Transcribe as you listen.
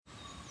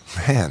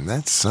Man,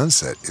 that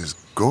sunset is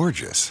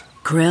gorgeous.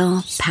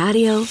 Grill,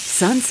 patio,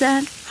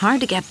 sunset.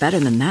 Hard to get better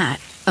than that.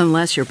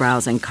 Unless you're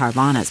browsing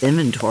Carvana's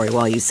inventory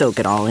while you soak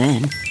it all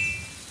in.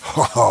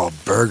 Oh,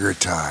 burger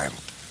time.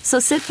 So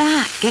sit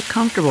back, get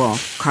comfortable.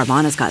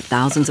 Carvana's got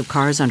thousands of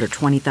cars under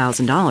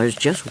 $20,000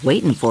 just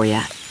waiting for you.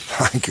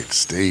 I could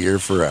stay here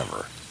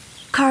forever.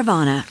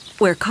 Carvana,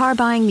 where car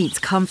buying meets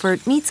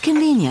comfort meets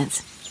convenience.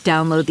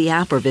 Download the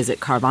app or visit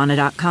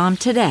Carvana.com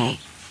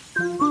today.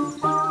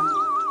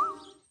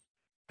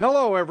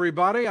 Hello,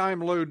 everybody.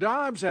 I'm Lou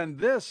Dobbs, and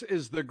this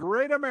is the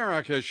Great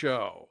America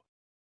Show.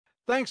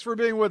 Thanks for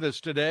being with us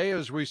today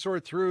as we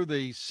sort through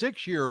the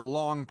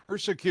 6-year-long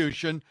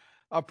persecution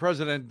of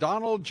President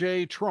Donald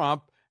J.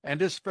 Trump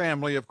and his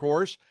family, of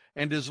course,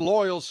 and his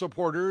loyal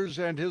supporters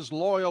and his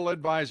loyal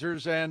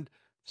advisors, and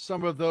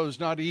some of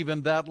those not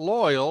even that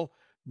loyal,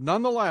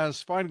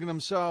 nonetheless finding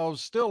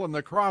themselves still in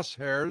the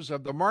crosshairs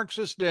of the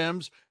Marxist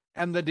Dems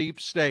and the deep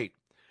state.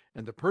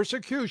 And the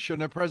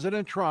persecution of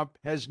President Trump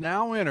has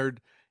now entered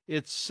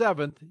its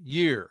 7th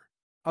year.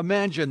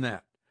 Imagine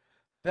that.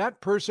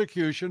 That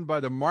persecution by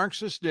the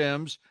Marxist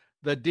Dems,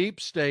 the deep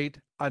state,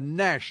 a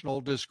national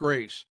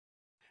disgrace.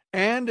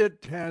 And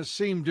it has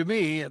seemed to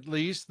me, at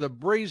least, the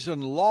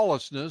brazen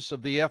lawlessness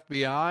of the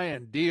FBI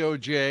and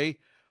DOJ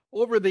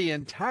over the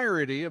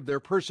entirety of their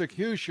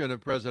persecution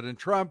of President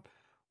Trump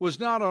was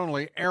not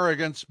only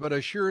arrogance, but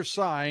a sure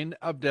sign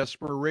of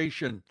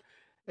desperation,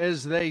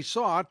 as they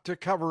sought to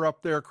cover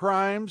up their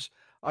crimes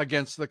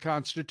against the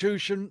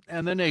Constitution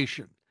and the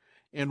nation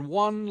in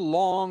one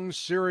long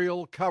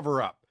serial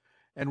cover-up.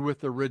 And with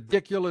the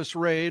ridiculous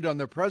raid on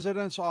the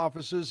president's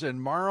offices in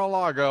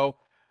Mar-a-Lago,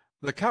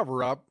 the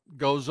cover-up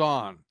goes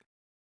on.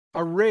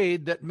 A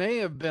raid that may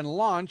have been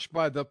launched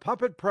by the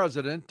puppet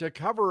president to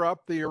cover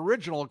up the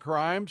original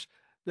crimes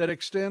that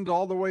extend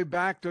all the way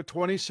back to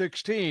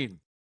 2016.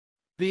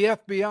 The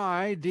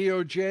FBI,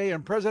 DOJ,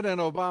 and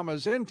President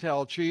Obama's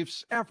intel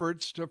chiefs'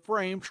 efforts to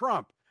frame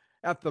Trump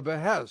at the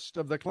behest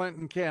of the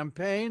Clinton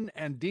campaign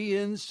and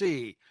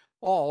DNC,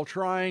 all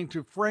trying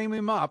to frame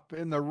him up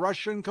in the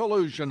Russian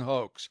collusion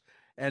hoax,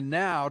 and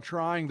now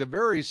trying the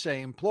very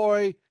same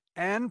ploy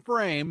and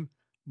frame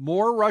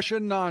more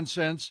Russian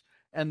nonsense,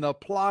 and the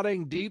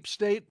plotting deep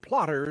state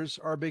plotters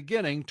are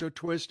beginning to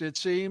twist, it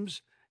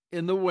seems,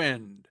 in the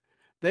wind.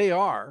 They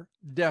are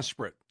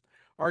desperate.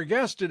 Our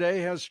guest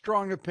today has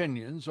strong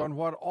opinions on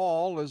what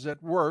all is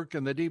at work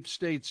in the deep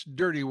state's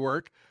dirty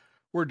work.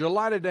 We're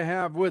delighted to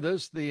have with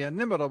us the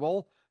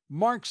inimitable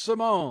Mark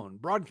Simone,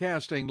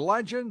 broadcasting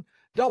legend,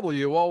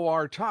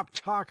 WOR Top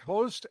Talk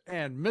host,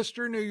 and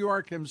Mr. New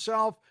York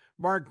himself.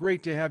 Mark,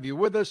 great to have you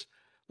with us.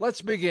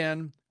 Let's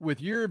begin with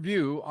your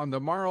view on the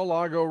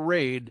Mar-a-Lago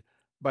raid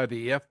by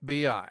the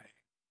FBI.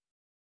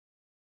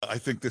 I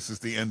think this is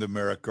the end of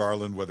Merrick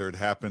Garland, whether it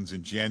happens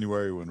in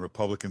January when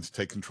Republicans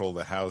take control of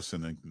the House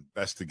and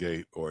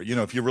investigate, or,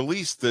 if you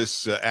release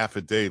this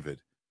affidavit,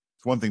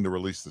 it's one thing to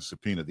release the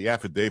subpoena. The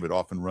affidavit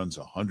often runs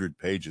 100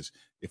 pages.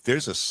 If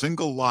there's a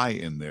single lie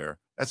in there,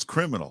 that's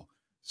criminal.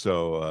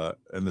 So,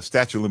 and the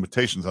statute of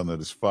limitations on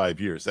that is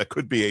 5 years. That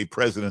could be a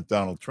President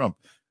Donald Trump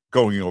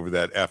going over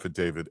that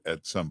affidavit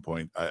at some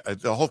point.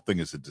 The whole thing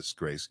is a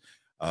disgrace.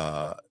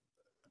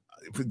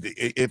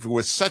 If it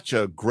was such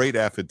a great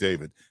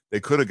affidavit, they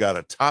could have got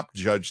a top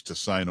judge to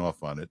sign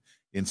off on it.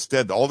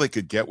 Instead, all they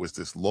could get was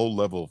this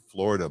low-level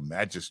Florida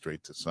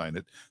magistrate to sign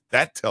it.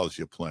 That tells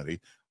you plenty.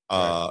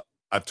 Right.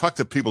 I've talked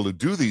to people who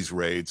do these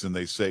raids, and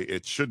they say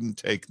it shouldn't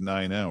take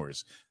 9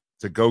 hours.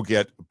 To go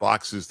get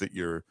boxes that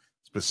you're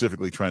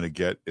specifically trying to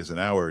get is an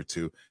hour or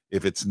two.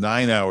 If it's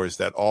 9 hours,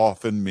 that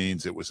often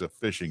means it was a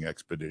fishing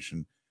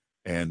expedition.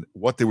 And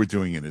what they were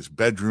doing in his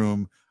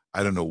bedroom,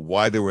 I don't know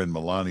why they were in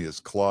Melania's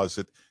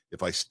closet.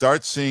 If I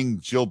start seeing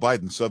Jill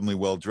Biden suddenly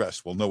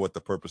well-dressed, we'll know what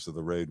the purpose of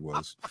the raid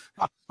was.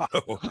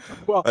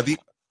 Well, the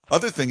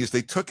other thing is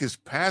they took his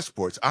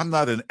passports. I'm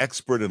not an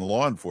expert in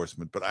law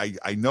enforcement, but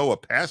I know a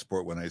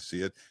passport when I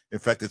see it. In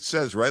fact, it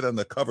says right on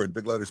the cover in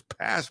big letters,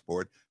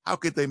 passport. How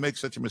could they make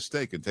such a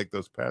mistake and take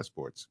those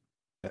passports?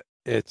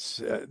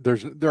 It's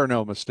there are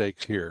no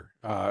mistakes here.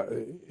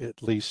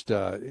 At least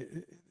there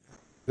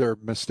are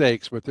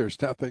mistakes, but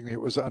there's nothing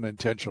that was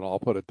unintentional. I'll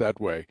put it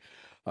that way.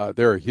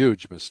 There are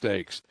huge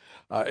mistakes,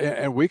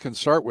 and we can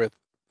start with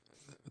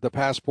the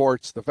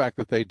passports. The fact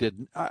that they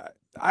didn't.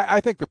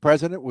 I think the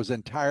president was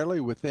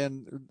entirely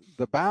within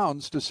the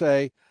bounds to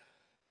say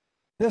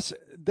this.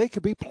 They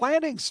could be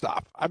planning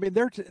stuff. I mean,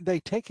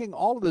 they taking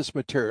all of this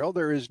material.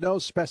 There is no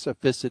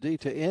specificity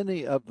to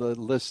any of the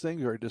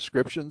listings or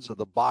descriptions of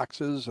the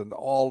boxes and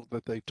all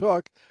that they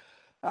took.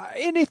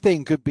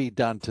 Anything could be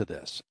done to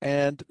this,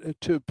 and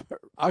to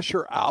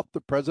usher out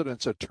the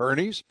president's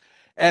attorneys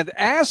and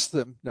ask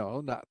them, no,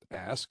 not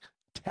ask,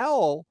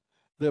 tell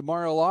the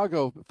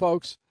Mar-a-Lago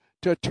folks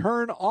to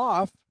turn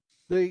off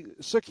the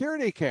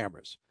security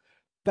cameras.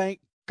 Thank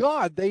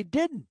God they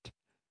didn't.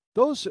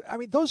 Those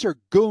are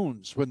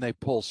goons when they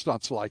pull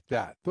stunts like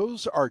that.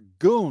 Those are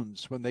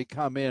goons when they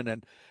come in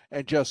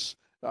and just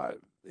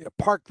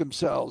park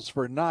themselves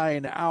for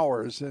 9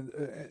 hours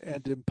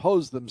and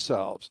impose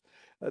themselves.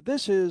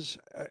 This is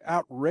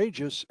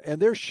outrageous,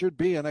 and there should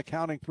be an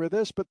accounting for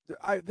this, but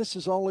this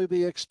is only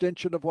the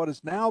extension of what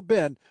has now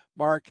been,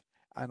 Mark,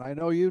 and I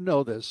know you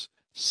know this,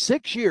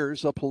 6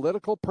 years of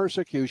political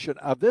persecution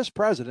of this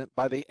president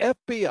by the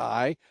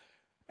FBI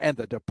and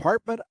the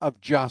Department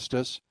of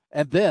Justice,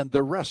 and then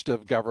the rest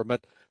of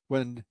government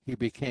when he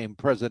became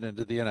president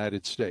of the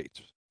United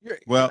States.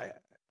 Well,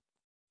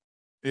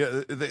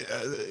 yeah,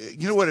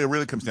 you know what it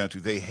really comes down to?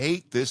 They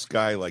hate this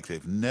guy like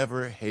they've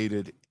never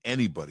hated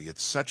anybody.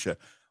 It's such a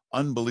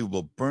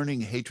unbelievable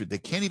burning hatred. They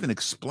can't even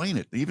explain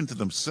it, even to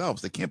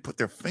themselves. They can't put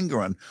their finger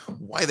on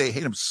why they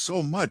hate him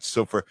so much.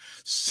 So for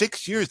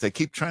 6 years, they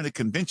keep trying to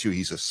convince you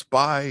he's a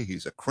spy,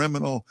 he's a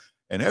criminal,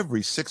 and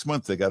every 6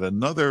 months they got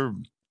another.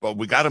 Well,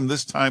 we got him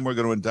this time. We're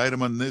going to indict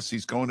him on this.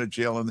 He's going to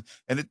jail, and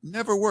it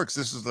never works.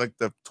 This is like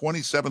the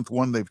 27th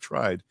one they've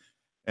tried,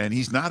 and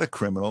he's not a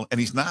criminal,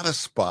 and he's not a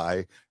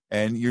spy.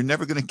 And you're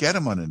never going to get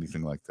him on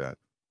anything like that.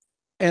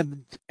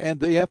 And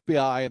the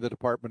FBI and the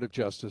Department of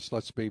Justice,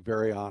 let's be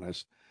very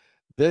honest,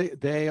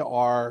 they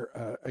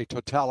are a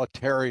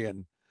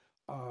totalitarian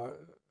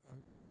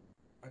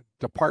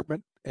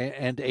department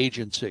and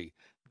agency.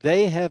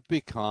 They have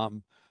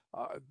become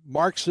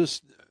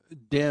Marxist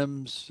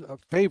Dems'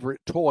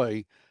 favorite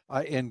toy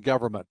in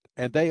government,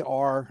 and they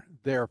are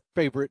their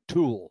favorite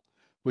tool,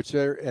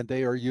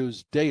 they are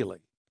used daily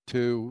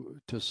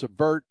to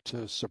subvert,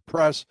 to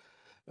suppress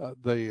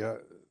the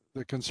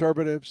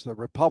conservatives, the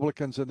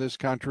Republicans in this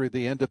country,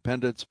 the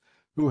independents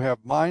who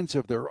have minds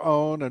of their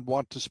own and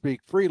want to speak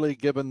freely,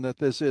 given that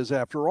this is,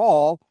 after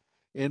all,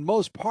 in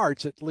most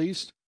parts at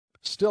least,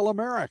 still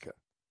America.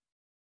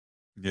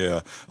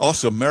 Yeah.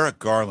 Also, Merrick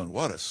Garland,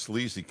 what a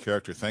sleazy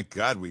character. Thank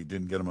God we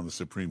didn't get him on the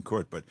Supreme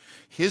Court. But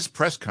his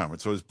press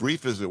conference, so as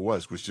brief as it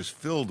was just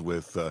filled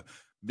with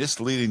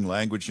misleading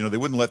language. You know, they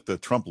wouldn't let the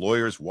Trump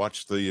lawyers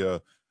watch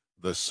the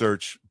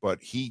search,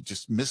 but he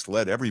just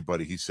misled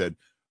everybody. He said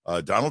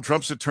Donald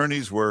Trump's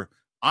attorneys were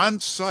on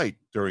site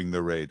during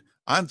the raid.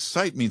 On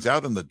site means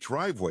out in the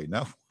driveway,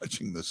 not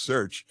watching the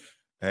search.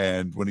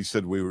 And when he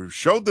said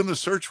showed them the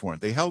search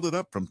warrant, they held it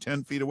up from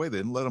 10 feet away. They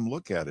didn't let him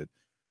look at it.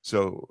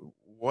 So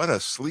what a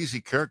sleazy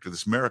character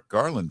this Merrick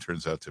Garland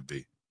turns out to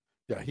be.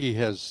 Yeah,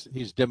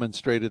 he's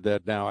demonstrated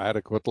that now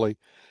adequately.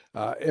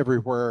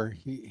 Everywhere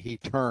he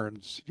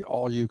turns,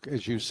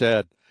 as you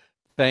said,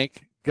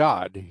 thank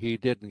God he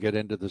didn't get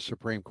into the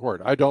Supreme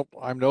Court.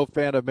 I'm no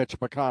fan of Mitch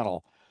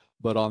McConnell,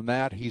 but on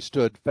that he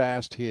stood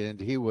fast, and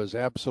he was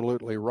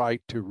absolutely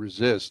right to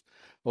resist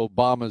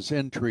Obama's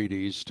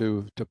entreaties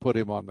to put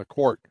him on the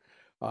court.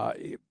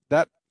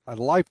 That a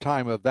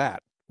lifetime of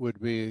that would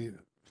be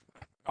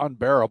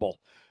unbearable.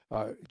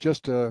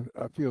 Just a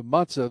few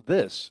months of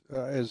this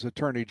as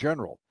Attorney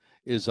General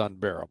is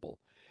unbearable.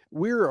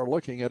 We are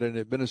looking at an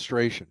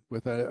administration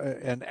with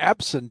an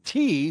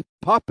absentee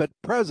puppet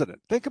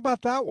president. Think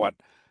about that one.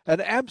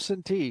 An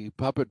absentee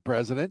puppet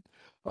president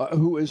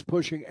who is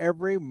pushing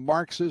every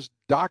Marxist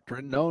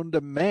doctrine known to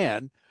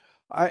man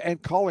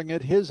and calling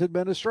it his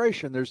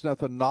administration. There's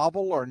nothing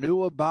novel or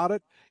new about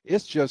it.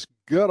 It's just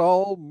good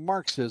old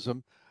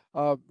Marxism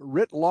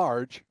writ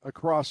large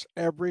across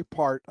every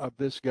part of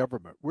this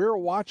government. We're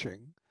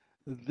watching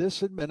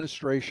this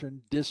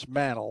administration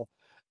dismantle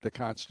the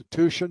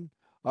Constitution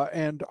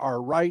and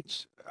our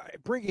rights,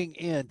 bringing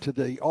into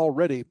the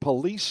already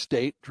police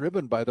state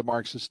driven by the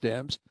Marxist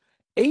Dems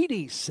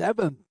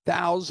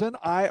 87,000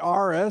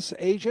 IRS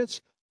agents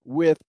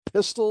with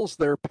pistols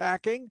they're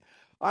packing.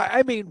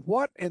 I mean,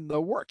 what in the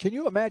world? Can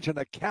you imagine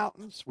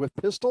accountants with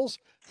pistols?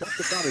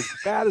 That's about as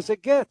bad as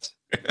it gets.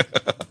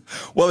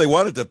 Well, they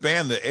wanted to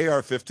ban the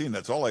AR-15.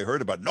 That's all I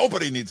heard about.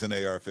 Nobody needs an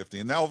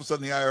AR-15. Now all of a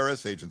sudden the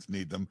IRS agents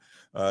need them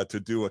to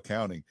do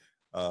accounting.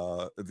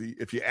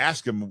 If you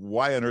ask them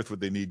why on earth would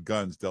they need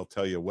guns, they'll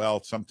tell you,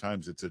 well,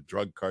 sometimes it's a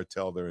drug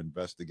cartel they're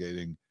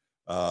investigating.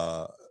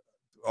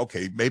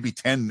 Okay, maybe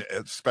 10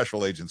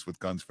 special agents with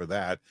guns for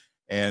that.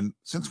 And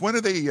since when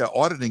are they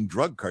auditing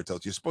drug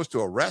cartels? You're supposed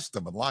to arrest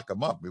them and lock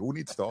them up. I mean, who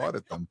needs to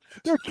audit them?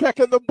 They're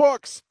checking the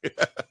books.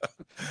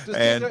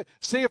 And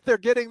see if they're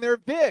getting their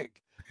vig.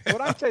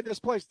 When I say this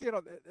place,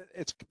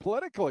 it's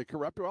politically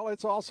corrupt, well,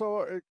 it's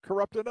also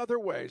corrupt in other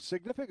ways,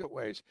 significant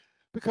ways,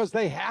 because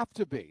they have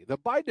to be. The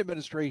Biden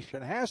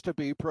administration has to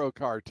be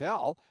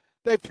pro-cartel.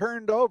 They've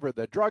turned over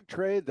the drug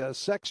trade, the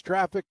sex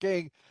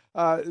trafficking,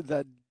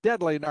 the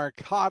deadly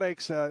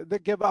narcotics. They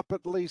give up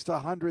at least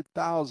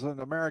 100,000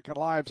 American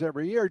lives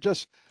every year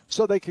just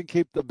so they can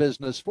keep the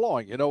business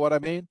flowing. You know what I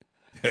mean?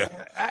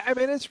 Yeah. I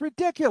mean, it's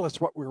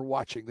ridiculous what we're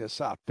watching this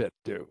outfit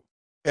do.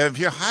 If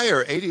you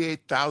hire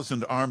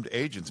 88,000 armed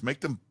agents, make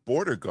them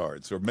border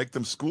guards or make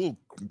them school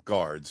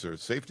guards or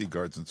safety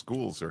guards in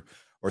schools or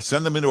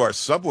send them into our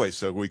subway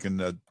so we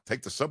can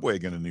take the subway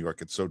again in New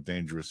York. It's so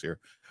dangerous here.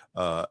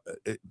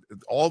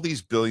 All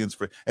these billions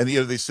and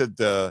they said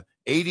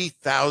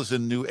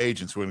 80,000 new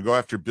agents. We're going to go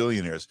after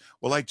billionaires.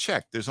 Well, I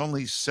checked. There's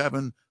only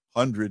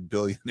 700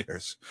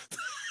 billionaires.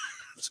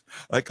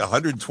 Like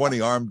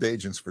 120 armed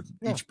agents for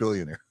each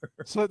billionaire.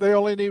 So they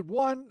only need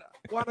one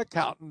one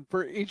accountant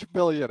for each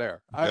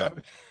billionaire. Yeah.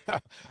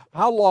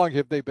 How long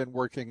have they been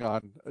working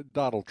on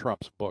Donald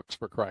Trump's books,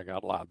 for crying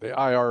out loud? The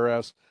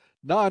IRS,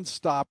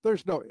 nonstop.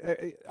 There's no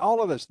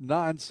all of this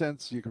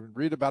nonsense. You can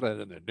read about it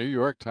in the New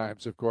York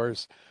Times, of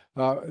course,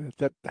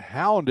 that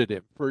hounded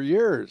him for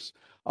years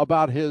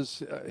about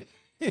his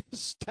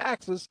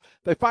taxes.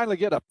 They finally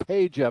get a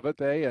page of it.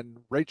 They and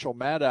Rachel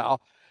Maddow.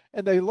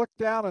 And they look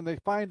down and they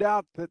find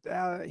out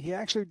that he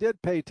actually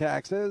did pay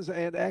taxes,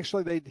 and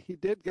actually he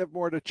did give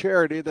more to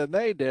charity than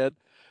they did.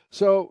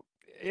 So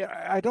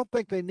yeah, I don't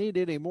think they need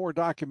any more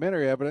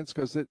documentary evidence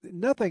because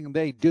nothing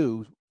they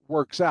do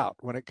works out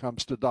when it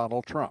comes to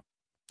Donald Trump.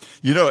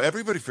 You know,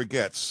 everybody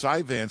forgets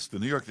Cy Vance, the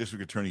New York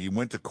District Attorney. He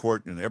went to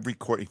court, and every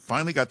court, he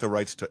finally got the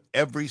rights to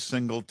every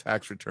single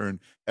tax return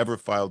ever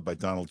filed by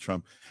Donald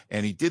Trump.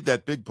 And he did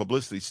that big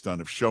publicity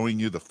stunt of showing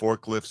you the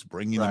forklifts,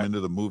 bringing them Right.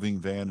 into the moving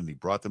van, and he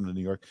brought them to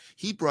New York.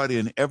 He brought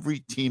in every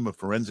team of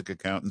forensic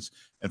accountants,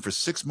 and for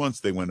 6 months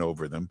they went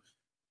over them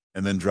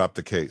and then dropped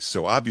the case.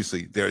 So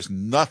obviously, there's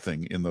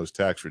nothing in those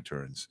tax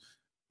returns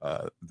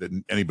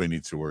that anybody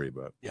needs to worry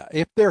about. Yeah,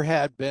 if there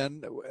had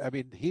been, I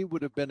mean, he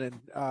would have been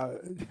in.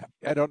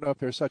 I don't know if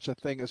there's such a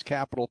thing as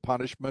capital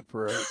punishment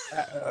for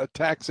a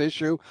tax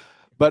issue,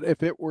 but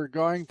if it were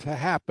going to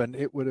happen,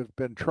 it would have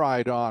been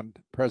tried on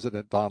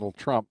President Donald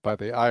Trump by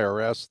the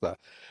IRS,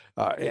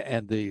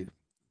 and the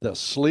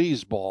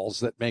sleazeballs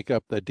that make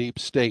up the deep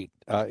state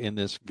in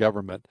this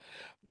government.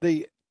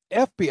 The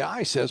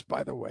FBI says,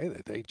 by the way,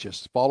 that they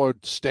just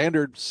followed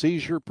standard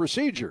seizure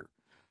procedure.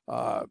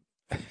 Uh,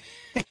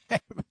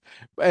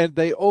 and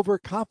they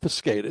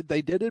over-confiscated.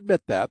 They did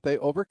admit that. They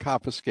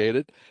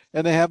over-confiscated,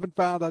 and they haven't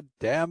found a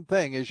damn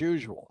thing as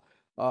usual.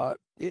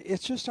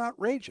 It's just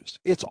outrageous.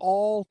 It's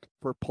all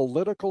for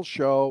political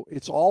show.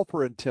 It's all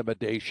for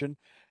intimidation,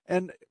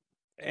 and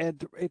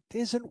it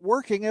isn't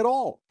working at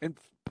all. In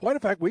point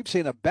of fact, we've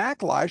seen a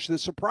backlash that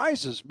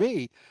surprises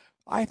me.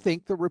 I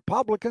think the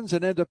Republicans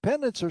and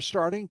independents are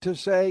starting to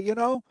say,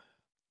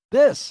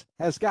 this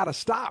has got to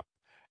stop.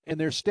 And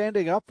they're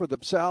standing up for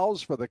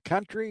themselves, for the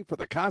country, for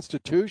the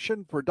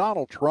Constitution, for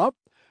Donald Trump,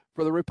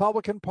 for the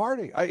Republican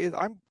Party.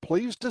 I'm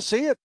pleased to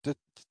see it,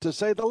 to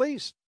say the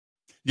least.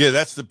 Yeah,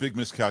 that's the big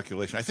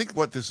miscalculation. I think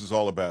what this is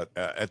all about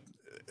at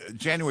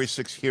January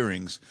 6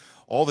 hearings,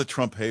 all the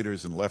Trump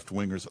haters and left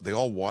wingers, they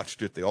all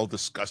watched it. They all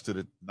discussed it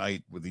at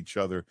night with each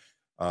other.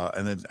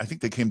 And then I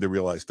think they came to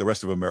realize the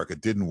rest of America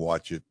didn't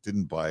watch it,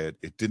 didn't buy it,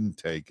 it didn't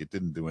take, it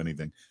didn't do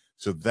anything.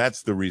 So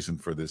that's the reason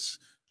for this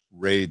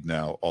raid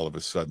now all of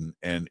a sudden,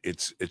 and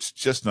it's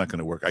just not going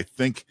to work. I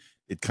think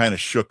it kind of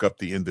shook up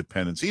the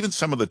independents. Even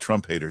some of the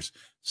Trump haters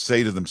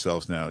say to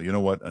themselves now, you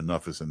know what,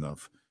 enough is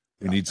enough.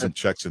 We need some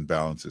checks and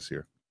balances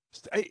here.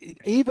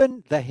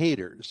 Even the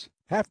haters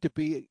have to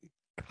be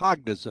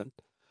cognizant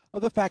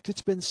of the fact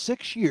it's been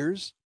 6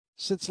 years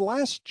since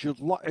last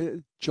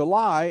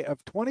July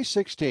of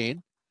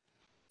 2016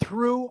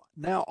 through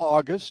now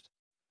August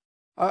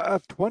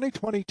of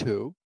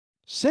 2022.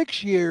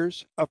 6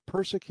 years of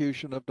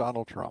persecution of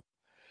Donald Trump.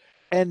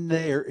 And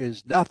there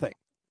is nothing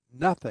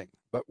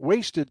but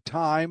wasted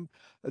time,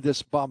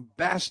 this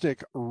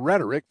bombastic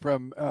rhetoric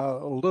from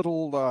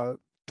little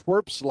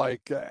twerps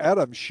like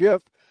Adam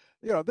Schiff.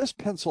 This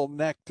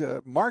pencil-necked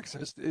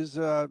Marxist is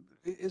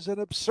an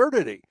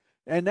absurdity.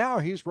 And now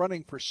he's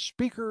running for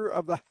Speaker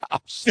of the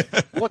House.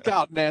 Look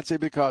out, Nancy,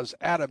 because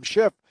Adam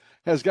Schiff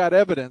has got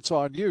evidence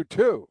on you,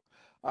 too.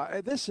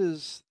 This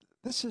is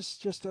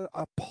just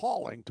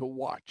appalling to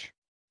watch.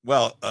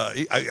 Well,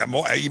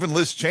 even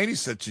Liz Cheney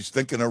said she's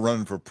thinking of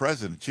running for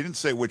president. She didn't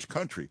say which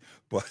country,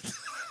 but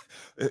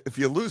if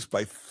you lose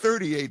by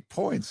 38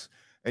 points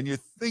and you're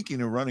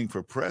thinking of running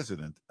for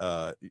president,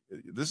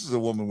 this is a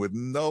woman with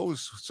no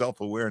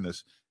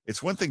self-awareness.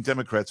 It's one thing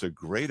Democrats are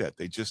great at.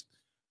 They just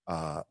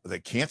they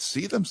can't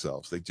see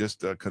themselves. They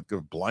just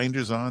got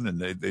blinders on,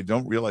 and they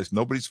don't realize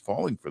nobody's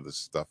falling for this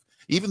stuff.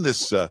 Even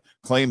this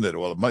claim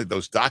that,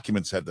 those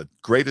documents had the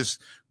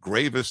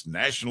gravest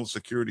national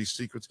security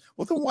secrets.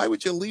 Well, then why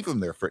would you leave them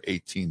there for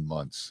 18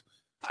 months?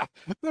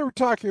 They were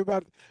talking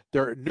about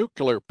their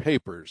nuclear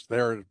papers,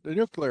 their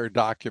nuclear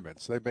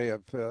documents. They may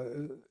have,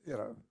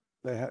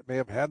 may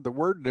have had the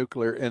word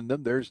nuclear in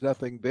them. There's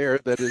nothing there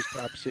that is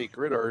top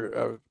secret,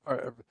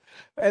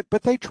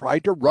 but they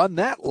tried to run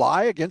that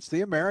lie against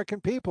the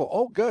American people.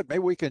 Oh, good. Maybe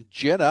we can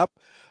gin up,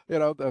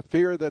 the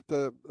fear that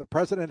the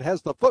president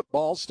has the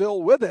football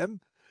still with him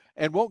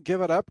and won't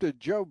give it up to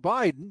Joe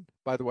Biden.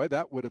 By the way,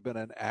 that would have been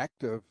an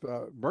act of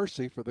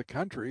mercy for the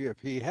country if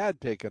he had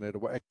taken it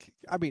away.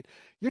 I mean,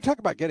 you're talking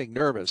about getting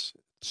nervous.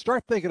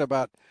 Start thinking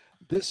about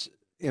this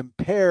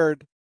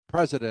impaired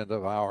president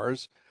of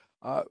ours.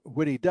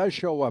 When he does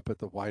show up at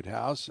the White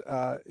House,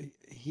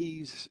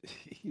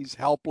 he's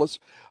helpless.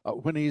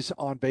 When he's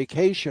on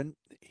vacation,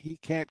 he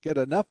can't get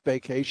enough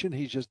vacation.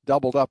 He's just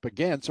doubled up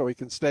again so he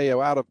can stay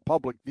out of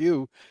public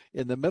view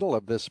in the middle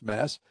of this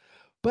mess.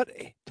 But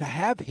to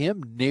have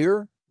him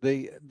near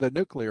the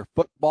nuclear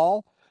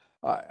football,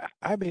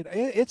 I mean,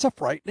 it's a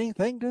frightening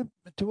thing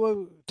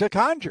to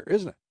conjure,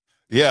 isn't it?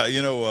 Yeah,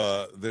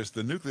 there's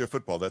the nuclear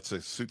football. That's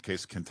a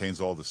suitcase contains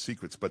all the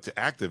secrets. But to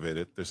activate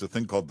it, there's a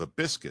thing called the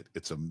biscuit.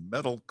 It's a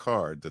metal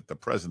card that the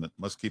president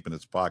must keep in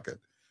his pocket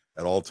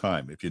at all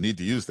time. If you need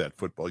to use that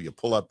football, you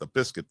pull out the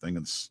biscuit thing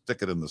and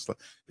stick it in the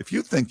slot. If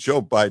you think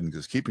Joe Biden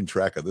is keeping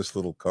track of this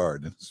little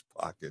card in his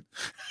pocket,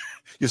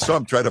 you saw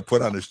him try to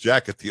put on his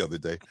jacket the other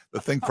day. The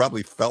thing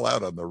probably fell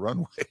out on the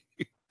runway.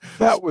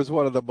 That was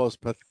one of the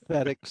most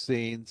pathetic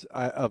scenes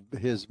of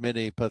his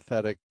many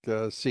pathetic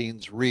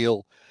scenes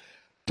reel.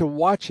 To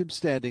watch him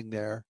standing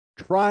there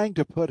trying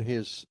to put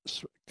his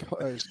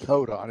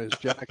coat on, his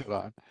jacket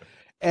on,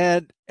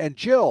 and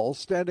Jill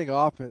standing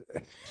off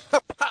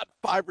about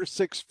 5 or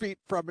 6 feet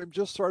from him,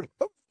 just sort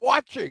of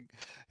watching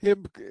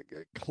him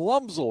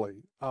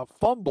clumsily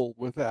fumble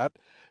with that.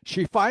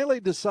 She finally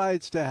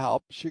decides to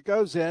help. She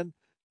goes in,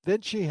 then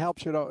she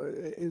helps,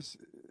 is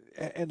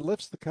and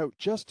lifts the coat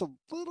just a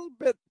little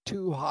bit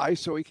too high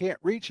so he can't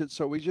reach it.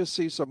 So we just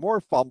see some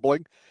more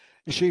fumbling.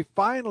 She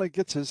finally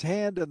gets his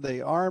hand in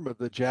the arm of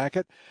the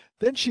jacket.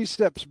 Then she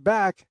steps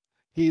back.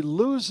 He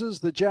loses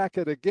the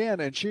jacket again,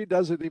 and she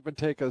doesn't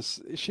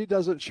she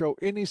doesn't show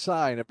any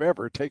sign of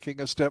ever taking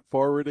a step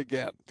forward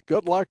again.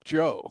 Good luck,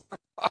 Joe.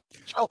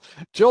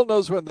 Jill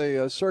knows when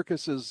the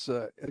circus is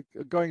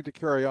going to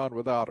carry on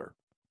without her.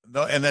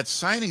 No, and that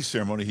signing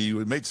ceremony, he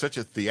made such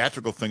a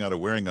theatrical thing out of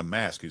wearing a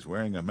mask. He's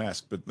wearing a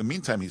mask, but in the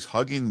meantime, he's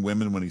hugging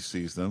women when he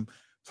sees them,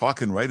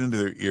 talking right into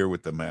their ear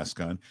with the mask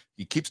on.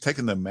 He keeps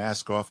taking the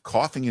mask off,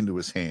 coughing into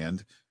his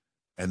hand,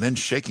 and then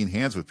shaking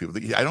hands with people.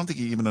 I don't think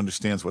he even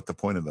understands what the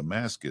point of the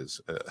mask is.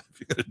 If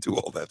you're going to do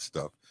all that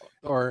stuff,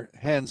 or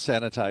hand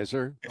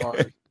sanitizer, or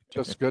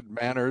just good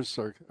manners,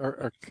 or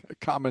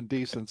common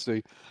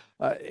decency.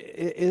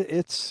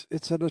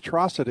 It's an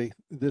atrocity.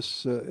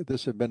 This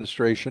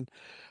administration.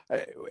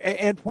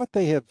 And what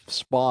they have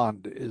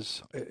spawned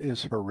is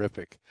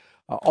horrific.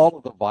 All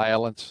of the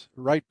violence.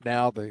 Right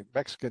now, the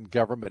Mexican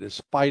government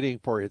is fighting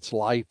for its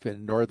life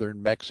in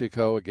northern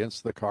Mexico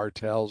against the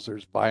cartels.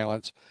 There's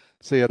violence.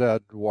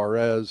 Ciudad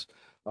Juarez,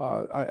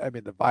 I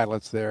mean, the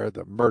violence there,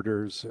 the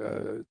murders,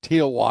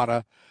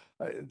 Tijuana.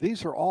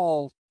 These are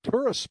all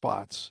tourist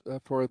spots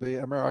for the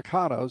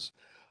Americanos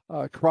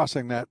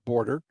crossing that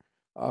border,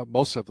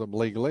 most of them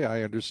legally,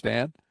 I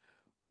understand.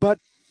 But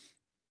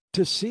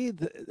to see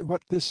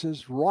what this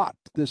has wrought,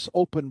 this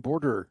open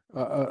border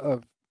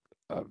of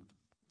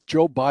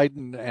Joe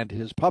Biden and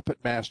his puppet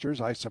masters,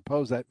 I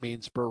suppose that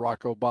means Barack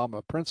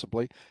Obama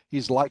principally.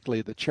 He's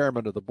likely the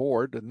chairman of the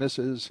board, and this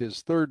is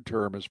his third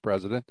term as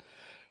president.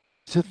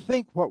 To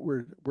think what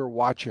we're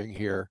watching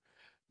here,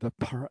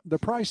 the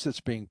price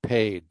that's being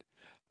paid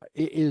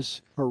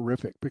is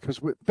horrific,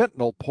 because with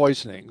fentanyl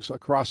poisonings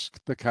across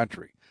the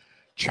country,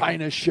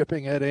 China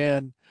shipping it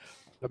in,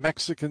 the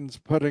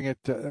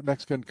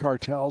Mexican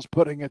cartels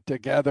putting it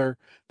together.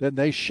 Then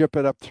they ship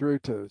it up through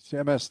to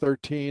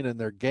MS-13 and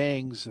their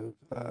gangs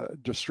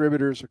of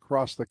distributors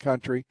across the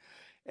country.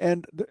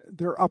 And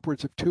there are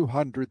upwards of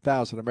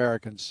 200,000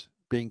 Americans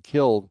being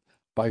killed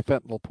by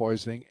fentanyl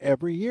poisoning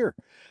every year.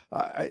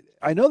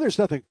 I know there's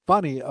nothing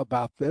funny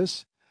about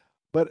this,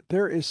 but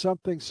there is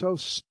something so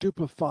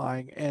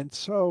stupefying and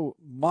so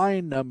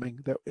mind-numbing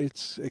that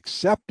it's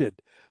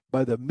accepted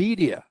by the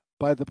media,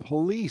 by the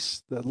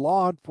police, the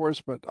law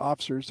enforcement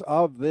officers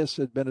of this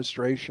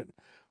administration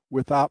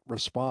without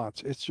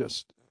response. It's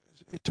just,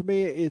 to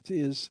me, it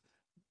is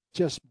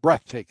just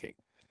breathtaking.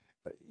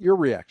 Your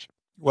reaction?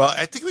 well,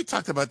 I think we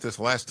talked about this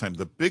last time.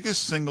 The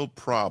biggest single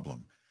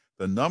problem,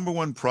 the number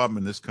one problem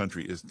in this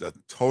country, is the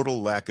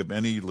total lack of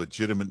any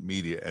legitimate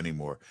media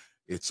anymore.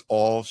 It's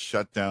all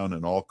shut down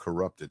and all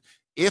corrupted.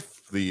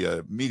 If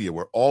the media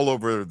were all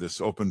over this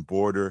open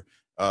border,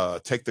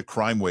 take the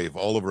crime wave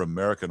all over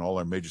America and all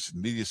our major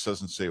media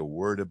doesn't say a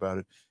word about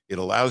it. It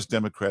allows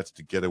Democrats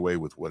to get away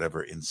with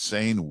whatever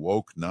insane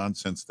woke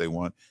nonsense they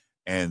want,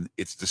 and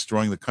it's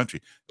destroying the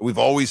country. We've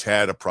always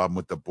had a problem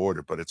with the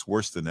border, but it's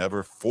worse than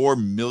ever. 4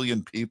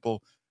 million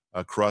people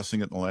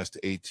crossing it in the last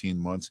 18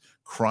 months.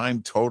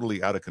 Crime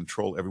totally out of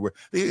control everywhere.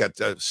 You got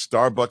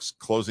Starbucks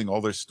closing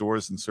all their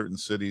stores in certain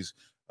cities,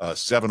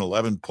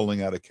 7-Eleven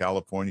pulling out of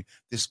California.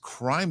 This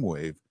crime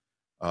wave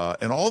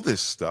and all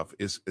this stuff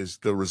is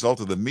the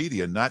result of the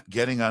media not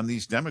getting on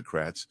these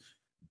Democrats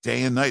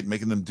day and night,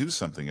 making them do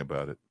something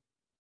about it.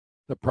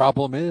 The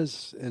problem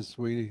is, as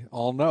we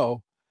all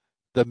know,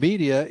 the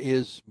media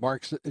is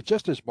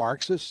just as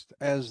Marxist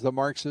as the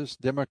Marxist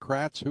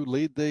Democrats who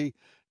lead the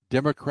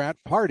Democrat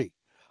Party,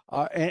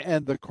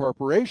 and the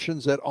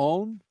corporations that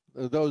own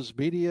those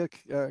media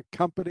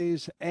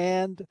companies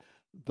and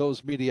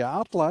those media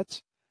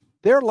outlets.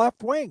 They're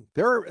left wing.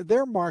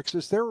 They're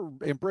Marxist. They're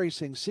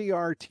embracing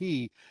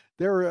CRT.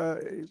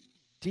 They're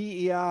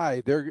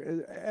DEI.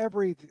 They're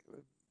every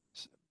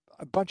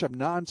a bunch of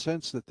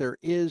nonsense that there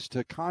is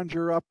to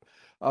conjure up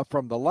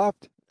from the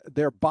left.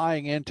 They're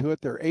buying into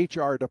it. Their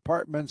HR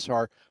departments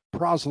are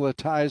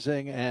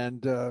proselytizing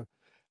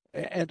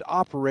and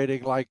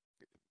operating like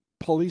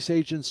police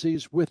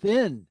agencies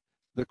within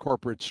the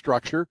corporate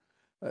structure.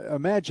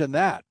 Imagine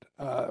that,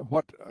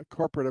 what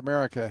corporate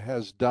America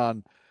has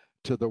done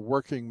to the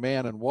working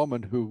man and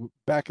woman who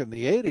back in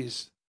the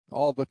 80s,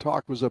 all the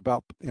talk was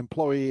about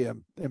employee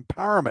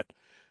empowerment.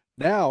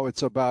 Now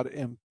it's about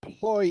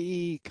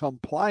employee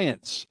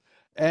compliance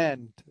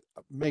and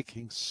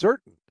making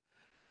certain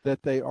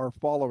that they are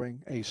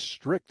following a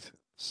strict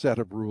set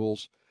of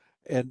rules.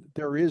 And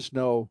there is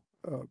no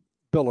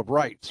Bill of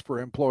Rights for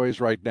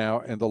employees right now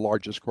in the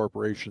largest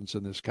corporations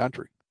in this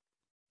country.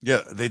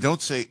 Yeah, they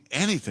don't say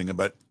anything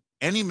about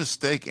any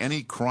mistake,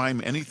 any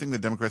crime, anything the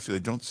Democrats do. They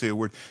don't say a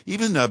word.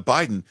 Even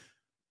Biden,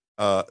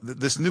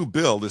 this new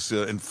bill, this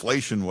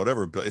inflation,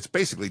 whatever bill, it's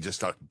basically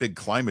just a big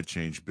climate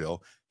change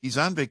bill. He's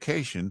on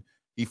vacation.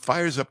 He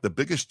fires up the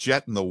biggest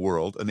jet in the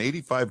world, an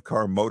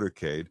 85-car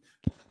motorcade,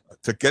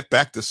 to get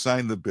back to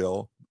sign the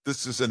bill.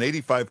 This is an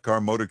 85-car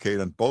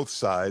motorcade on both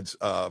sides,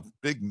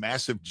 big,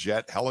 massive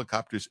jet,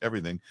 helicopters,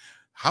 everything.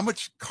 How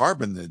much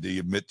carbon did he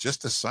emit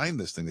just to sign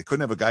this thing? They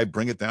couldn't have a guy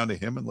bring it down to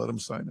him and let him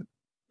sign it.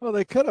 Well,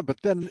 they could have,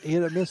 but then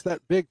he'd have missed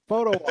that big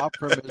photo op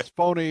from his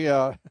phony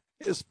uh,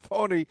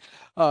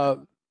 uh,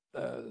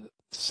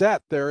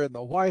 set there in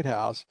the White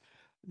House.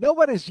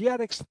 Nobody's yet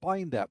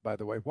explained that, by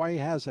the way, why he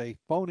has a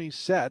phony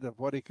set of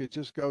what he could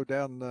just go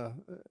down,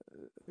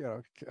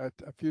 a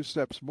few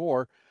steps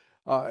more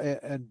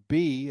and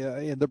be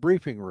in the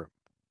briefing room.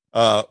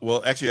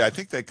 Well, actually, I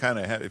think they kind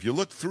of have. If you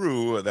look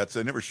through, that's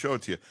I never show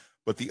it to you,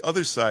 but the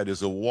other side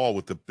is a wall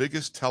with the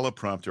biggest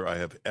teleprompter I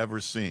have ever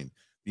seen.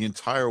 The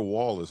entire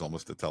wall is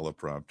almost a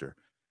teleprompter.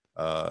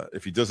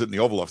 If he does it in the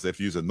Oval Office, they have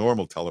to use a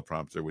normal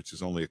teleprompter, which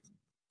is only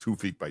 2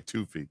 feet by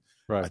 2 feet.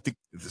 Right. I think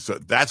so.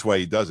 That's why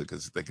he does it,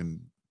 because they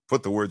can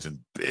put the words in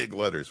big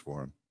letters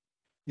for him.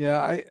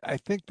 Yeah, I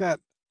think that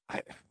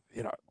I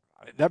you know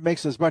that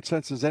makes as much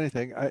sense as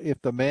anything.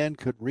 If the man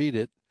could read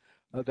it,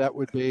 that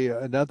would be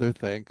another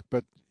thing.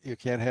 But you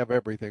can't have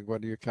everything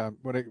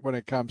when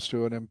it comes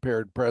to an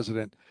impaired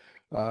president,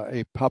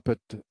 a puppet.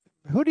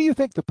 Who do you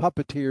think the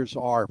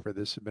puppeteers are for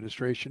this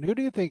administration? Who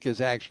do you think is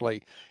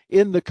actually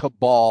in the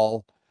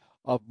cabal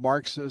of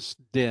Marxist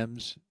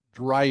Dems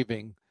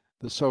driving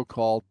the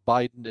so-called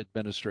Biden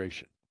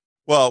administration?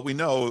 Well, we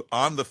know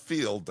on the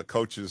field the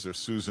coaches are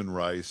Susan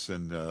Rice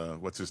and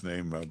what's his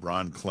name,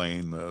 Ron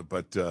Klain,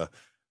 but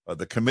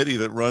the committee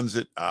that runs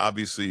it,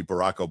 obviously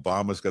Barack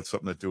Obama's got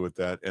something to do with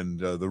that. And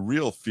the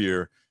real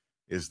fear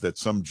is that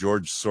some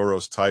George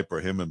Soros type, or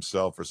him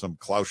himself, or some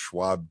Klaus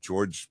Schwab,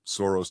 George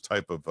Soros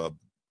type of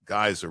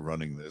guys are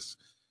running this.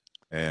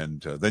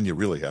 And then you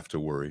really have to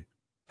worry.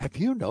 Have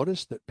you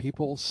noticed that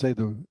people say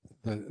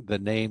the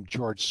name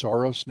George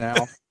Soros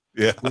now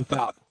Yeah.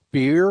 without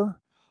fear?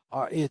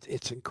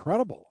 It's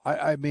incredible.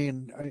 I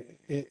mean,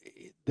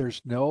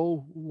 there's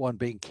no one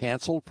being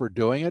canceled for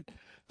doing it.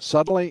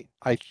 Suddenly,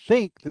 I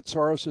think that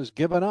Soros has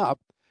given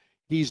up.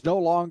 He's no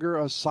longer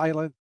a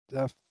silent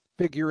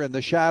figure in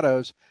the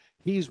shadows.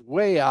 He's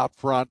way out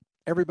front.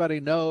 Everybody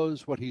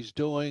knows what he's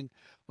doing,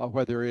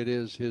 whether it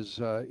is his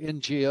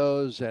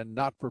NGOs and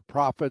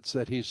not-for-profits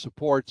that he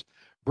supports,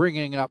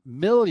 bringing up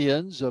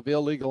millions of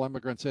illegal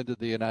immigrants into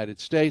the United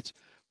States,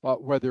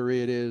 whether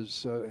it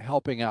is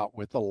helping out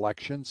with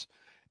elections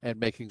and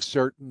making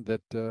certain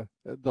that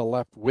the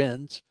left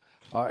wins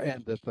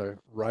and that the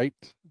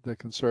right, the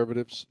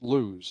conservatives,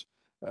 lose.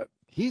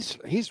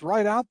 He's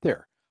right out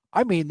there.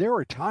 I mean, there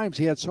were times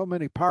he had so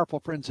many powerful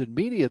friends in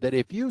media that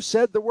if you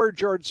said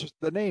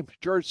the name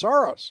George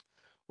Soros,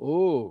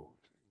 oh,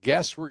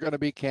 guess we're going to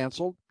be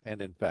canceled,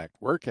 and in fact,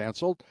 we're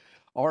canceled,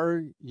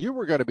 or you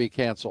were going to be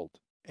canceled,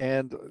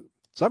 and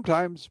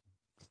sometimes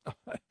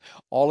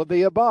all of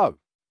the above.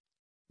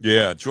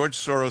 Yeah, George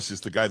Soros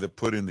is the guy that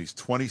put in these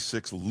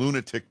 26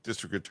 lunatic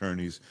district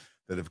attorneys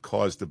that have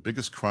caused the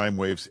biggest crime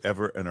waves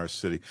ever in our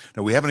city.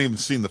 Now, we haven't even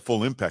seen the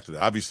full impact of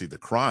that. Obviously, the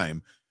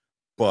crime,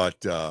 but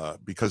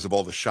because of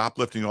all the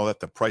shoplifting, all that,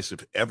 the price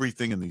of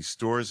everything in these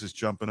stores is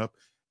jumping up.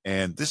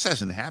 And this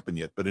hasn't happened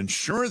yet, but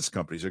insurance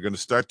companies are going to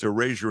start to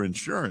raise your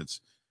insurance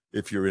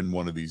if you're in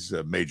one of these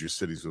major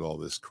cities with all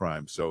this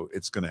crime. So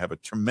it's going to have a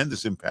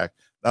tremendous impact,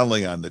 not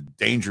only on the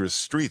dangerous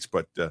streets,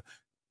 but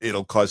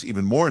it'll cause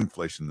even more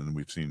inflation than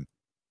we've seen.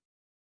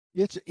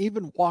 It's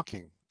even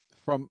walking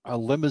from a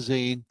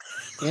limousine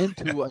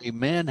into a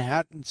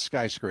Manhattan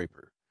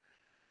skyscraper.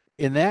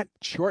 In that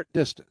short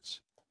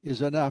distance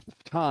is enough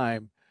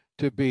time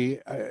to be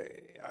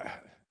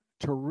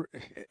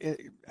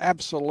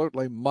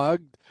absolutely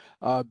mugged,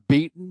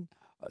 beaten,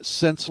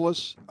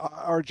 senseless,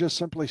 or just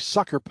simply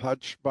sucker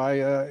punched by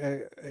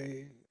a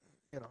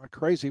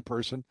crazy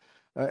person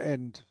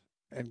and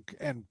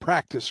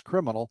practice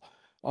criminal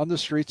on the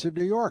streets of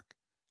New York.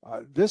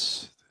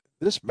 This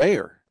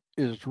mayor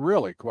is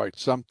really quite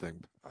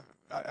something.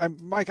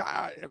 Mark,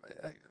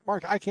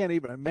 I can't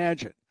even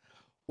imagine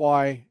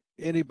why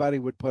anybody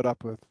would put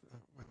up with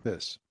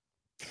this.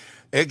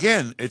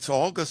 Again, it's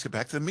all goes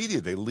back to the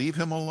media. They leave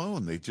him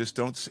alone. They just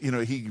don't,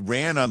 he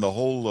ran on the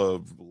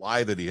whole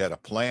lie that he had a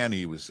plan.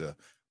 He was a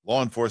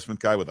law enforcement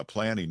guy with a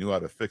plan. He knew how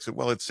to fix it.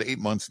 Well, it's 8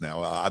 months now.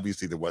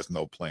 Obviously, there was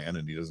no plan,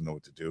 and he doesn't know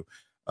what to do.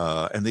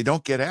 And they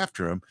don't get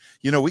after him.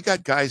 We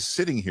got guys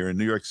sitting here in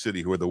New York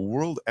City who are the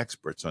world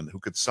experts on who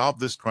could solve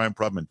this crime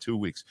problem in 2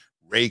 weeks.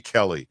 Ray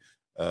Kelly,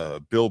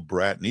 Bill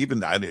Bratton,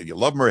 even you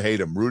love him or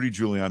hate him, Rudy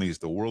Giuliani is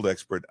the world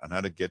expert on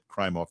how to get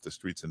crime off the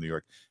streets in New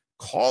York.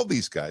 Call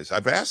these guys.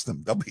 I've asked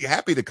them. They'll be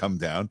happy to come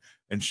down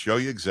and show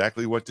you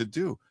exactly what to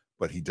do.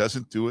 But he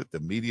doesn't do it. The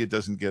media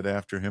doesn't get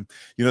after him.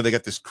 You know, they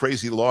got this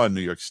crazy law in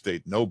New York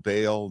State, no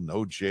bail,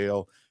 no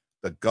jail.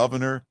 The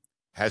governor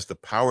has the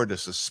power to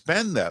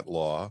suspend that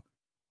law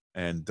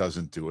and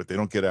doesn't do it. They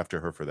don't get after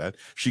her for that.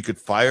 She could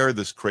fire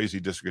this crazy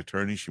district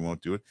attorney. She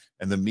won't do it.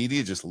 And the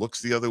media just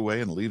looks the other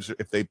way and leaves her.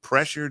 If they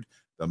pressured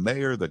the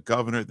mayor, the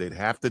governor, they'd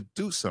have to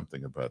do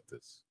something about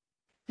this.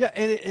 Yeah,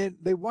 and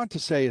they want to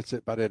say it's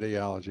about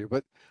ideology,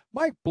 but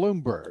Mike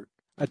Bloomberg,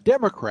 a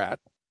Democrat,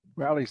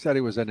 well, he said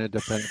he was an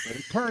independent, but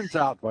it turns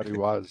out what he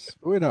was.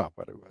 We know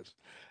what he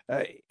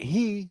was.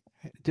 He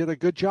did a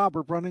good job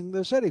of running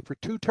the city for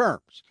 2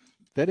 terms.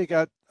 Then he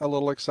got a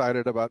little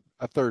excited about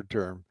a 3rd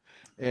term,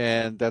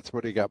 and that's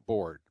what he got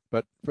bored.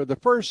 But for the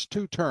first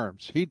 2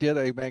 terms, he did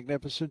a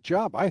magnificent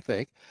job, I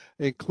think,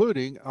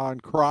 including on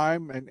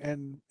crime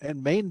and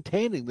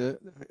maintaining the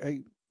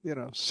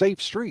safe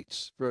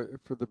streets for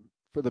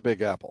the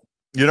Big Apple.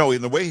 You know,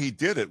 in the way he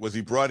did it was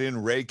he brought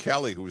in Ray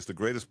Kelly, who was the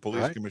greatest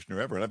police Right.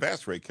 commissioner ever. And I've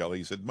asked Ray Kelly.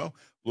 He said, "Mo,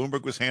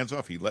 Bloomberg was hands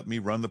off. He let me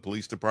run the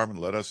police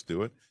department, let us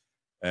do it."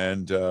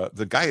 And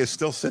the guy is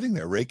still sitting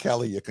there. Ray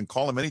Kelly, you can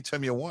call him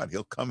anytime you want.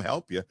 He'll come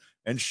help you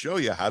and show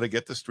you how to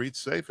get the streets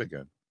safe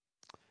again.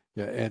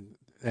 Yeah,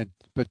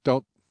 but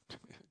don't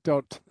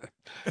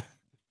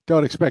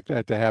don't expect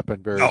that to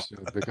happen very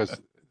soon, because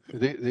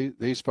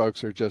these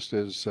folks are just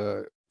as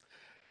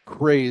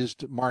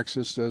crazed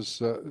Marxist as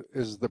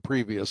the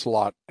previous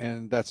lot,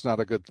 and that's not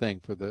a good thing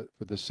for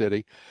the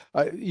city.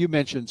 You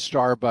mentioned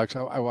Starbucks.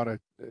 I want to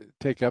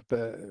take up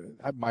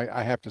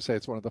I have to say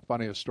it's one of the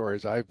funniest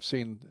stories I've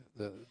seen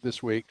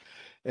this week,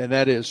 and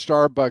that is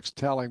Starbucks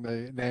telling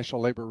the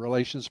National Labor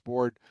Relations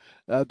Board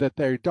that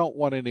they don't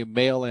want any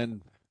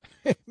mail-in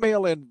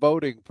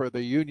voting for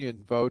the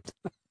union vote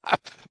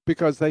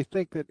because they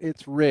think that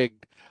it's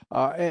rigged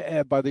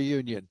by the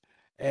union.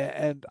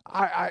 And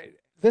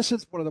this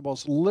is one of the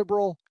most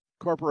liberal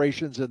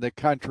corporations in the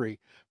country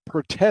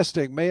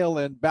protesting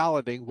mail-in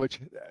balloting, which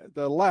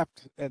the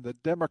left and the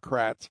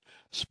Democrats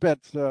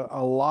spent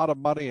a lot of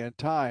money and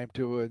time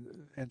to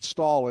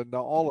install in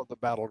all of the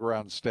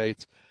battleground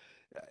states.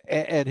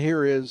 And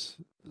here is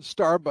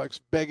Starbucks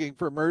begging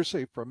for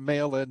mercy from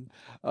mail-in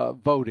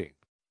voting.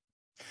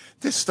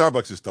 This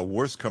Starbucks is the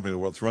worst company in the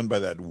world. It's run by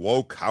that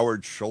woke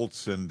Howard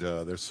Schultz, and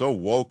they're so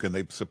woke, and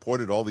they've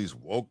supported all these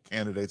woke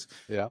candidates.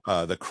 Yeah.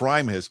 The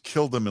crime has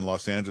killed them in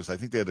Los Angeles. I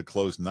think they had to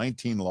close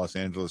 19 Los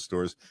Angeles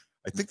stores.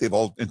 I think they've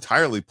all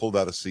entirely pulled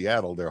out of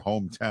Seattle, their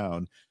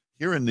hometown.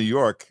 Here in New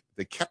York,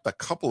 they kept a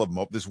couple of them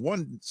up. There's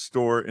one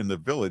store in the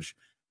Village.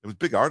 There was a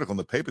big article in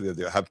the paper that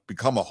they have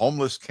become a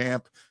homeless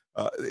camp.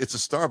 It's a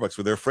Starbucks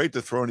where they're afraid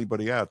to throw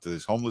anybody out.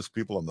 There's homeless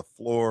people on the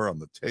floor, on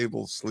the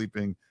tables,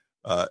 sleeping.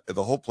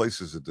 The whole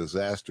place is a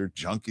disaster.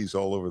 Junkies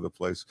all over the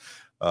place.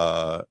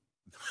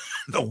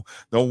 No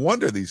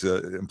wonder these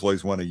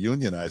employees want to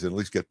unionize and at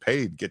least get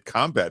paid, get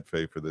combat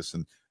pay for this.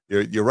 And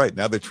you're right.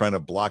 Now they're trying to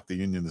block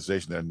the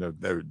unionization, and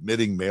they're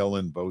admitting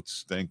mail-in votes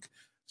stink.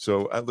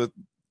 So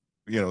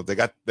they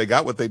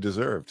got what they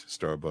deserved.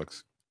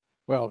 Starbucks.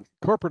 Well,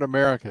 corporate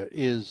America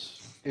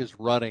is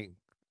running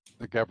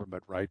the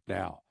government right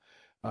now.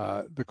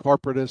 The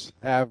corporatists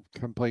have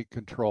complete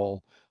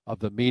control of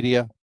the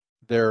media.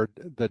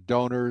 The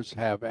donors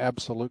have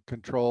absolute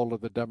control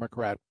of the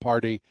Democrat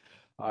Party.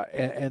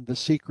 And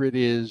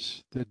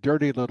the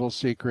dirty little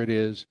secret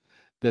is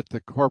that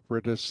the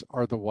corporatists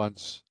are the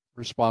ones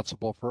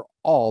responsible for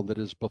all that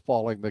is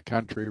befalling the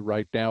country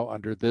right now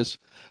under this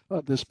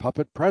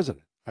puppet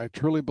president. I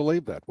truly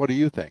believe that. What do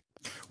you think?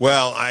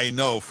 Well, I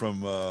know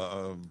from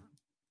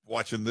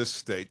watching this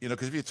state,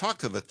 because if you talk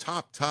to the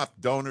top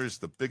donors,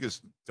 the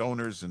biggest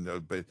donors, and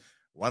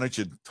why don't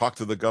you talk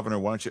to the governor?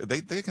 Why don't you?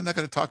 They're not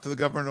going to talk to the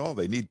governor at all.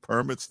 They need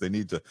permits. They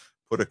need to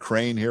put a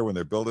crane here when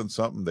they're building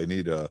something. They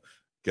need to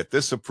get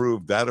this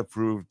approved, that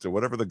approved.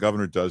 Whatever the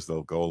governor does,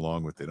 they'll go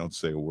along with. They don't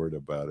say a word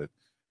about it,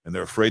 and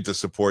they're afraid to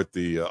support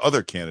the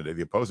other candidate,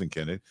 the opposing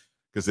candidate,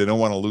 because they don't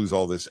want to lose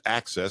all this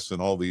access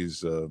and all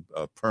these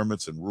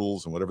permits and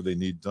rules and whatever they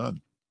need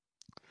done.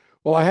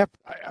 Well,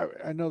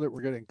 I know that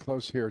we're getting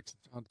close here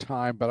on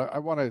time, but I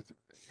want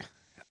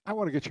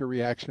to get your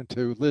reaction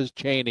to Liz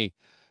Cheney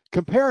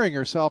comparing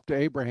herself to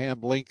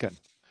Abraham Lincoln.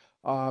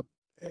 The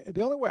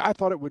only way I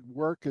thought it would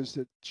work is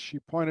that she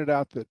pointed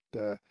out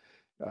that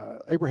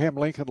Abraham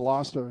Lincoln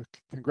lost a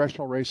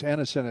congressional race and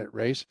a Senate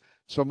race.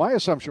 So my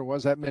assumption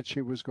was that meant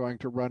she was going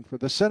to run for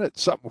the Senate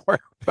somewhere.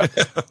 But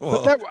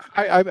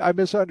I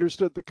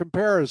misunderstood the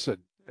comparison.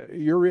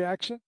 Your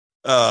reaction?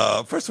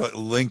 First of all,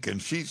 Lincoln,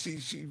 she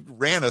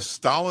ran a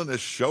Stalinist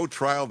show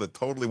trial that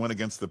totally went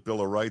against the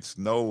Bill of Rights.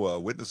 No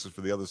witnesses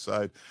for the other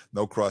side,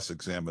 no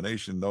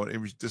cross-examination. It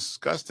was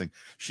disgusting.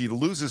 She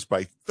loses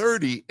by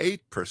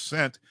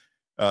 38%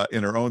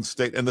 in her own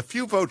state. And the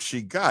few votes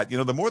she got,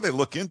 the more they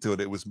look into it,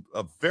 it was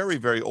very,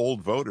 very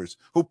old voters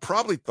who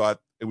probably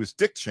thought it was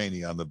Dick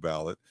Cheney on the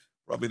ballot.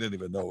 Probably didn't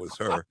even know it was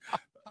her.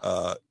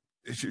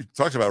 She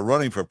talks about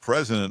running for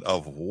president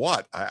of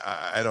what?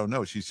 I don't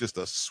know. She's just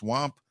a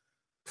swamp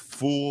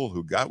fool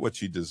who got what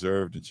she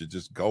deserved and should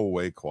just go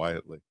away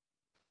quietly.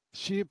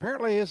 She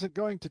apparently isn't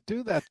going to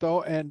do that,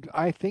 though, and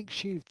I think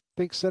she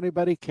thinks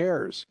anybody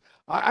cares.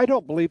 I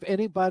don't believe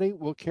anybody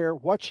will care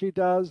what she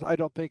does. I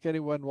don't think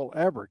anyone will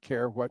ever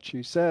care what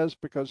she says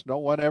because no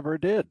one ever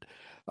did.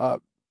 Uh,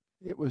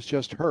 it was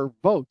just her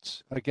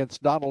votes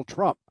against Donald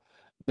Trump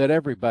that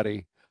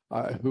everybody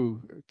who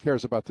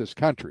cares about this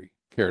country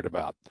cared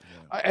about.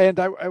 Yeah. And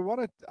I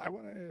want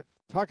to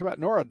talk about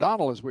Nora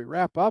Donald as we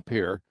wrap up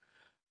here.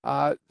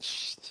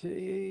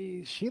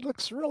 She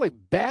looks really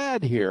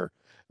bad here.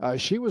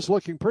 She was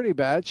looking pretty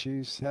bad.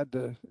 She's had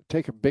to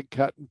take a big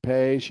cut in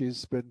pay.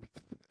 She's been,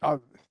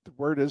 the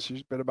word is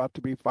she's been about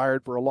to be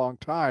fired for a long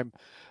time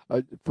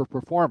for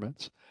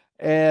performance.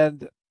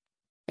 And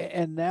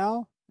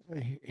now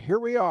here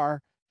we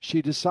are.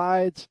 She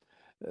decides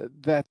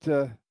that,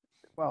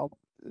 well,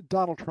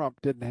 Donald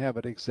Trump didn't have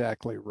it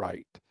exactly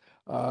right.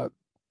 Uh,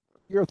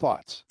 your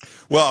thoughts?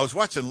 Well, I was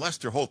watching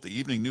Lester Holt, the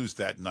evening news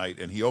that night,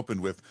 and he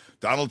opened with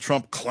Donald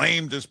Trump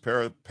claimed his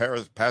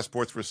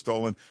passports were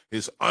stolen.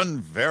 His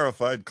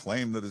unverified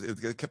claim that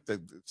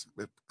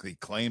he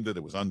claimed that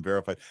it was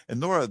unverified. And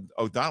Nora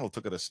O'Donnell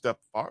took it a step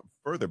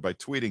further by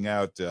tweeting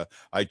out,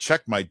 I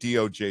checked my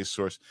DOJ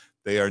source.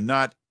 They are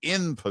not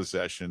in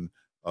possession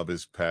of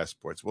his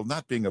passports. Well,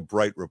 not being a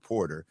bright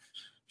reporter,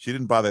 she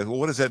didn't bother. Well,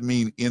 what does that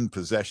mean, in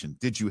possession?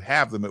 Did you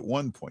have them at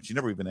one point? She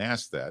never even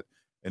asked that.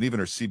 And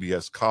even her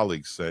CBS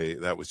colleagues say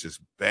that was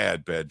just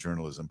bad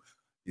journalism.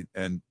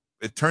 And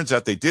it turns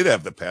out they did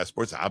have the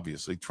passports.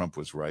 Obviously, Trump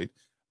was right.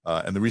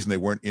 And the reason they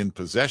weren't in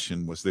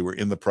possession was they were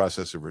in the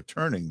process of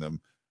returning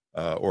them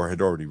or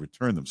had already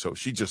returned them. So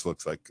she just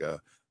looks like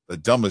the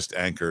dumbest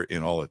anchor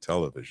in all of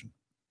television.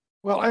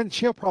 Well, and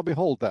she'll probably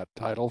hold that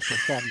title for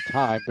some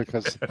time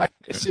because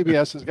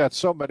CBS has got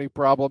so many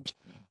problems,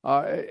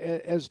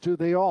 as do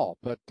they all.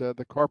 But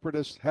the corporate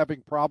is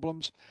having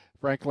problems.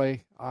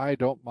 Frankly, I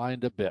don't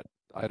mind a bit.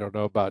 I don't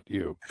know about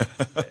you.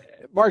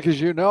 Mark,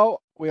 as you know,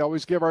 we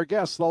always give our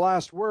guests the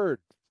last word.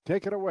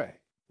 Take it away.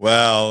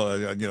 Well,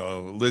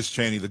 Liz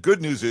Cheney, the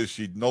good news is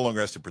she no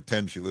longer has to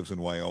pretend she lives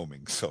in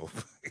Wyoming. So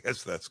I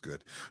guess that's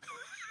good.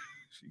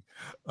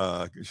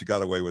 She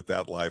got away with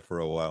that lie for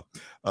a while.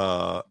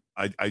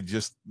 I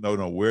just don't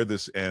know where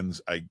this ends.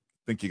 I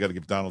think you got to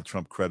give Donald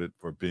Trump credit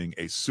for being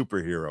a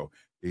superhero.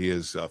 He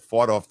has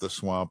fought off the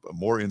swamp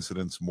more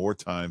incidents, more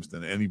times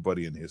than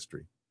anybody in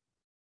history.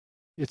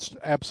 It's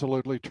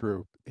absolutely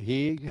true.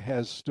 He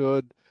has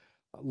stood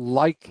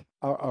like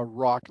a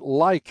rock,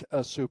 like a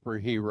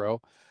superhero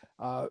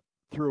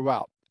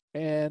throughout.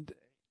 And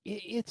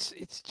it's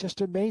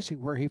just amazing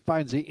where he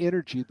finds the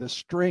energy, the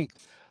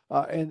strength,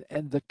 and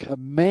the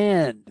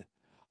command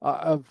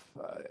of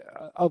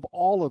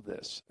all of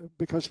this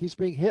because he's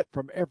being hit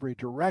from every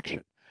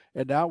direction.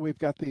 And now we've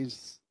got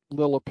these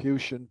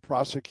Lilliputian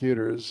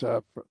prosecutors.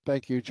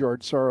 Thank you,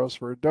 George Soros,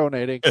 for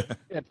donating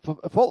in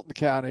Fulton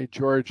County,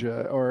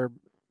 Georgia, or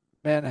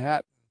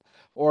Manhattan,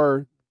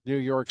 or New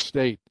York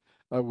State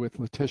with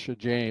Letitia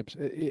James.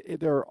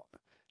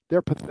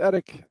 They're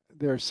pathetic.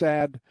 They're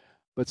sad,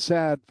 but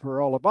sad for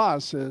all of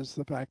us is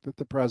the fact that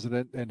the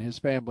president and his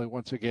family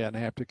once again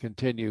have to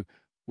continue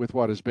with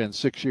what has been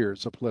 6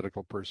 years of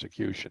political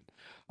persecution.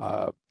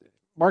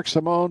 Mark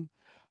Simone,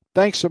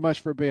 thanks so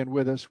much for being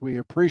with us. We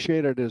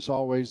appreciate it as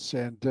always,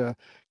 and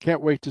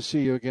can't wait to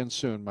see you again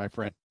soon, my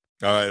friend.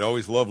 All right.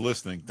 Always love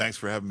listening. Thanks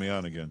for having me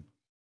on again.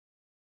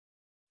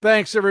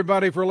 Thanks,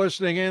 everybody, for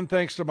listening in.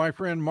 Thanks to my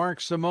friend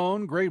Mark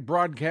Simone, great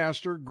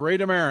broadcaster,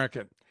 great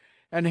American.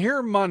 And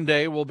here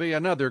Monday will be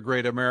another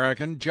great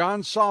American,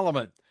 John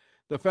Solomon,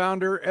 the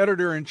founder,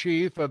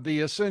 editor-in-chief of the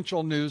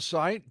essential news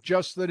site,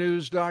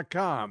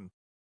 justthenews.com.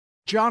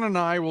 John and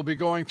I will be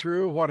going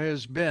through what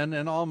has been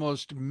an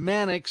almost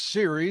manic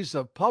series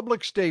of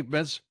public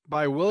statements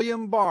by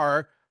William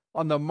Barr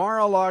on the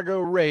Mar-a-Lago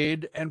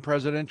raid and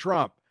President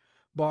Trump.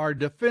 Barr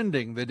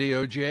defending the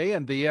DOJ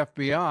and the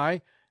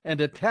FBI and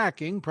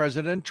attacking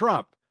President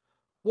Trump.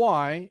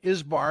 Why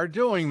is Barr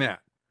doing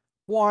that?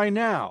 Why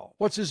now?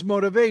 What's his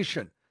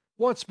motivation?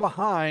 What's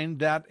behind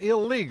that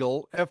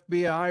illegal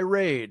FBI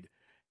raid?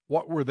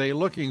 What were they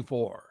looking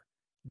for?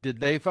 Did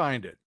they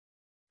find it?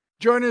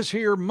 Join us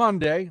here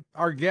Monday.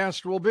 Our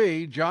guest will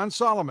be John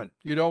Solomon.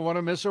 You don't want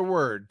to miss a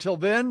word. Till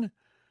then,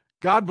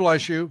 God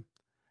bless you,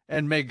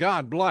 and may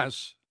God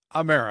bless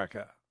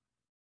America.